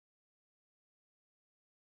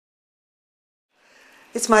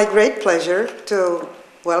It's my great pleasure to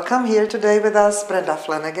welcome here today with us Brenda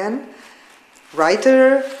Flanagan,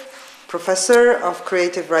 writer, professor of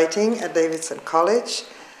creative writing at Davidson College,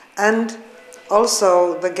 and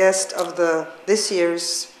also the guest of this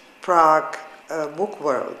year's Prague Book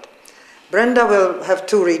World. Brenda will have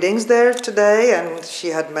 2 readings there today, and she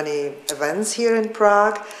had many events here in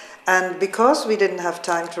Prague. And because we didn't have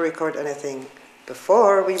time to record anything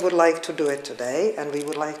before, we would like to do it today, and we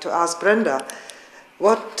would like to ask Brenda,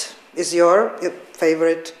 what is your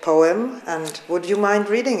favorite poem, and would you mind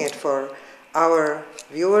reading it for our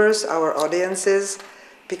viewers, our audiences,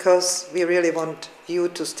 because we really want you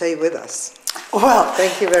to stay with us. Well,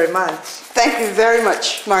 thank you very much. Thank you very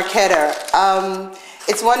much, Marketa.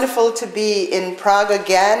 It's wonderful to be in Prague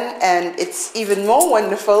again, and it's even more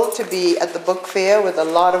wonderful to be at the book fair with a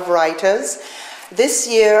lot of writers. This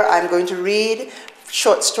year I'm going to read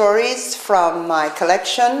short stories from my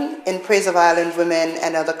collection, In Praise of Island Women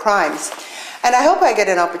and Other Crimes. And I hope I get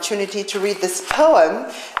an opportunity to read this poem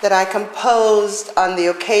that I composed on the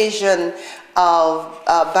occasion of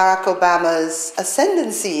Barack Obama's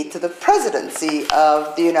ascendancy to the presidency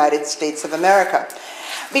of the United States of America.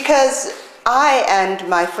 Because I and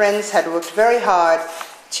my friends had worked very hard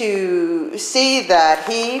to see that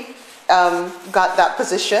he got that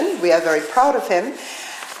position. We are very proud of him.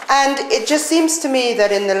 And it just seems to me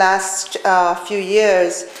that in the last few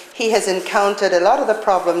years, he has encountered a lot of the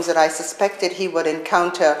problems that I suspected he would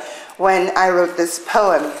encounter when I wrote this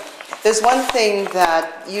poem. There's one thing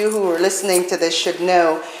that you who are listening to this should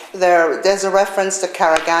know. There's a reference to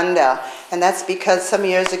Karaganda, and that's because some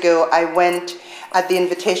years ago I went at the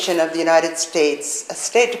invitation of the United States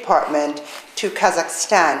State Department to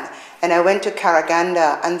Kazakhstan. And I went to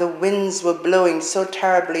Karaganda, and the winds were blowing so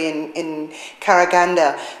terribly in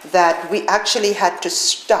Karaganda that we actually had to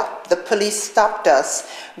stop. The police stopped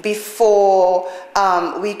us before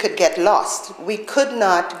we could get lost. We could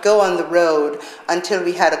not go on the road until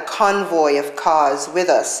we had a convoy of cars with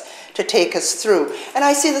us to take us through. And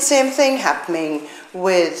I see the same thing happening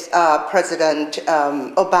with President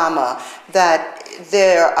Obama, that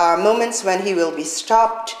there are moments when he will be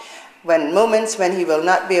stopped, moments when he will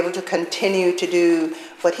not be able to continue to do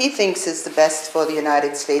what he thinks is the best for the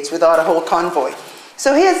United States without a whole convoy.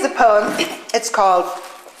 So here's the poem. It's called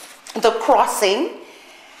The Crossing.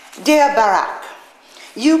 Dear Barack,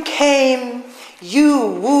 you came,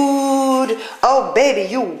 you wooed, oh baby,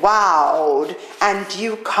 you wowed, and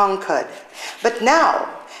you conquered. But now,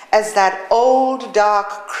 as that old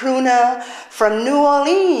dark crooner from New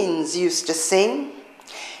Orleans used to sing,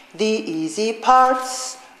 the easy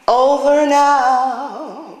part's over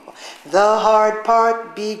now, the hard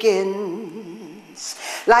part begins.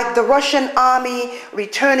 Like the Russian army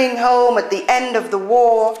returning home at the end of the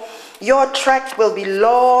war, your trek will be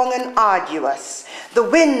long and arduous. The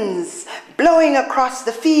winds blowing across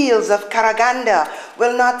the fields of Karaganda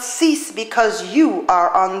will not cease because you are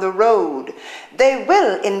on the road. They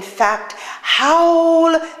will, in fact,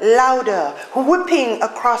 howl louder, whipping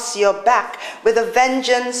across your back with a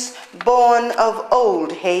vengeance born of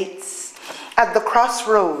old hates. At the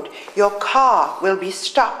crossroad, your car will be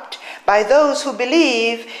stopped by those who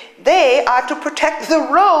believe they are to protect the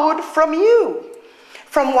road from you,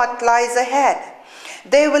 from what lies ahead.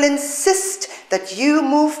 They will insist that you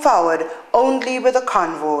move forward only with a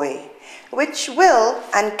convoy, which will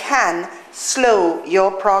and can slow your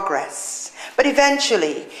progress. But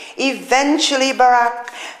eventually, Barack,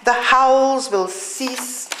 the howls will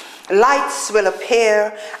cease, lights will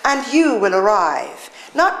appear, and you will arrive,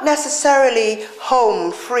 not necessarily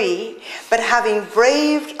home free, but having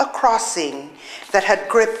braved a crossing that had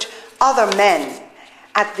gripped other men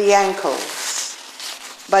at the ankles.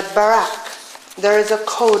 But Barack, there is a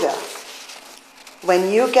coda.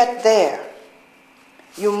 When you get there,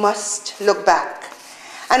 you must look back.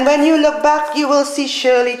 And when you look back, you will see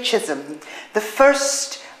Shirley Chisholm, the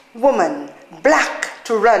first woman, black,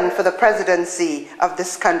 to run for the presidency of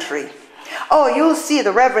this country. Oh, you'll see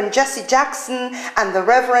the Reverend Jesse Jackson and the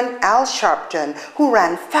Reverend Al Sharpton, who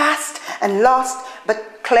ran fast and lost,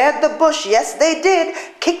 but cleared the bush. Yes, they did.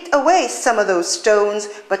 Kicked away some of those stones,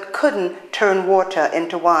 but couldn't turn water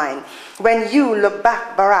into wine. When you look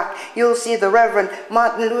back, Barack, you'll see the Reverend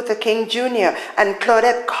Martin Luther King Jr. and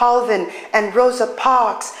Claudette Colvin and Rosa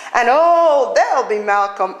Parks. And oh, there'll be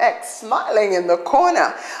Malcolm X smiling in the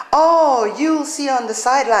corner. Oh, you'll see on the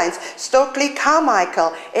sidelines Stokely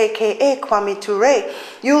Carmichael, a.k.a. Kwame Ture.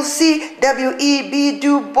 You'll see W.E.B.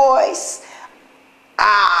 Du Bois.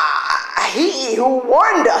 He who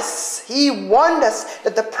warned us, he warned us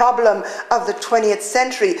that the problem of the 20th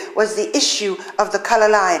century was the issue of the color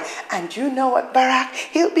line. And you know what, Barack?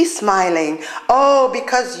 He'll be smiling. Oh,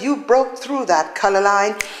 because you broke through that color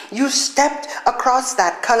line. You stepped across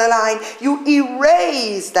that color line. You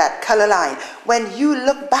erased that color line. When you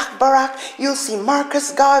look back, Barack, you'll see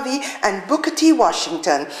Marcus Garvey and Booker T.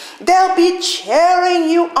 Washington. They'll be cheering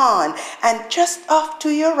you on. And just off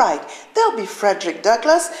to your right, there'll be Frederick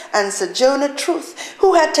Douglass and Sojourner Truth,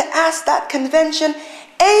 who had to ask that convention,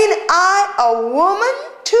 ain't I a woman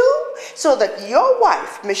too? So that your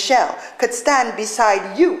wife, Michelle, could stand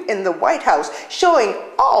beside you in the White House, showing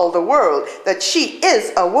all the world that she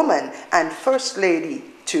is a woman and First Lady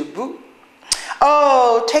to boot.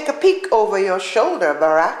 Oh, take a peek over your shoulder,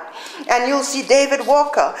 Barack, and you'll see David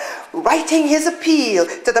Walker writing his appeal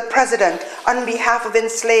to the president on behalf of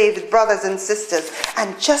enslaved brothers and sisters.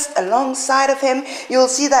 And just alongside of him, you'll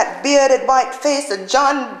see that bearded white face of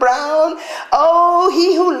John Brown. Oh,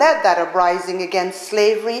 he who led that uprising against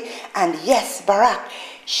slavery. And yes, Barack,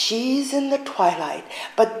 she's in the twilight,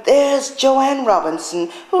 but there's Joanne Robinson,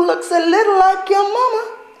 who looks a little like your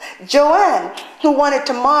mama. Joanne, who wanted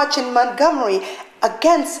to march in Montgomery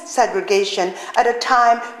against segregation at a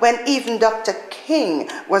time when even Dr. King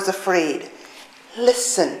was afraid.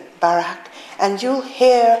 Listen, Barack, and you'll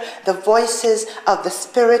hear the voices of the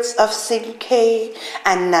spirits of Cinquay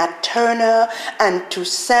and Nat Turner and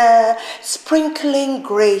Toussaint sprinkling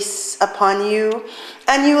grace upon you.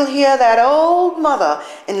 And you'll hear that old mother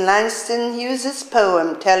in Langston Hughes's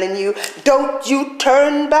poem telling you, don't you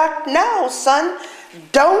turn back now, son.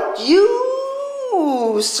 Don't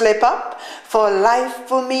you slip up, for life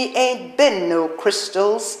for me ain't been no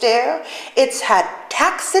crystal stair. It's had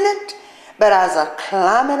tacks in it, but as a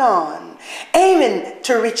climbing on, aiming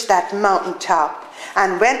to reach that mountaintop.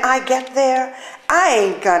 And when I get there, I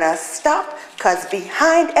ain't gonna stop, 'cause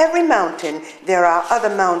behind every mountain there are other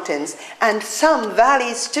mountains and some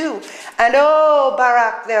valleys too. And oh,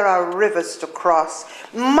 Barack, there are rivers to cross.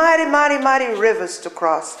 Mighty, mighty, mighty rivers to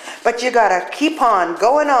cross. But you gotta keep on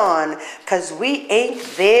going on, 'cause we ain't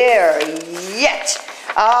there yet.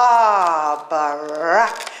 Ah,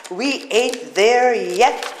 Barack, we ain't there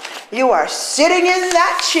yet. You are sitting in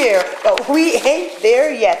that chair, but we ain't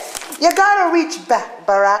there yet. You gotta reach back,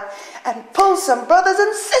 Barack, and pull some brothers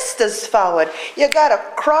and sisters forward. You gotta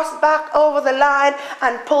cross back over the line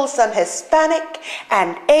and pull some Hispanic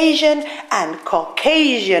and Asian and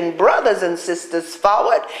Caucasian brothers and sisters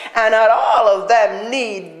forward. And not all of them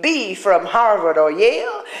need be from Harvard or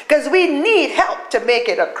Yale, because we need help to make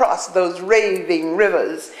it across those raving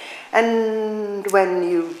rivers. And when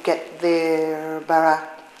you get there, Barack,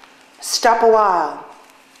 stop a while.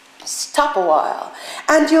 Stop a while,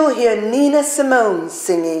 and you'll hear Nina Simone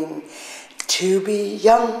singing, to be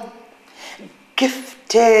young,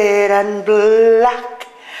 gifted and black.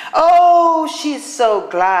 Oh, she's so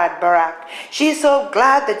glad, Barack. She's so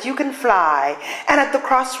glad that you can fly. And at the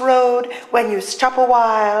crossroad, when you stop a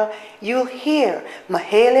while, you'll hear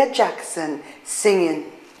Mahalia Jackson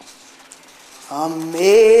singing,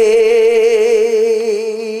 Amazing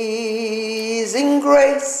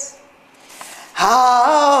Grace.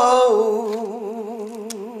 How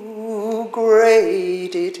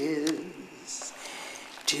great it is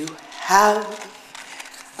to have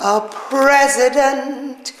a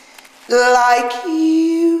president like you.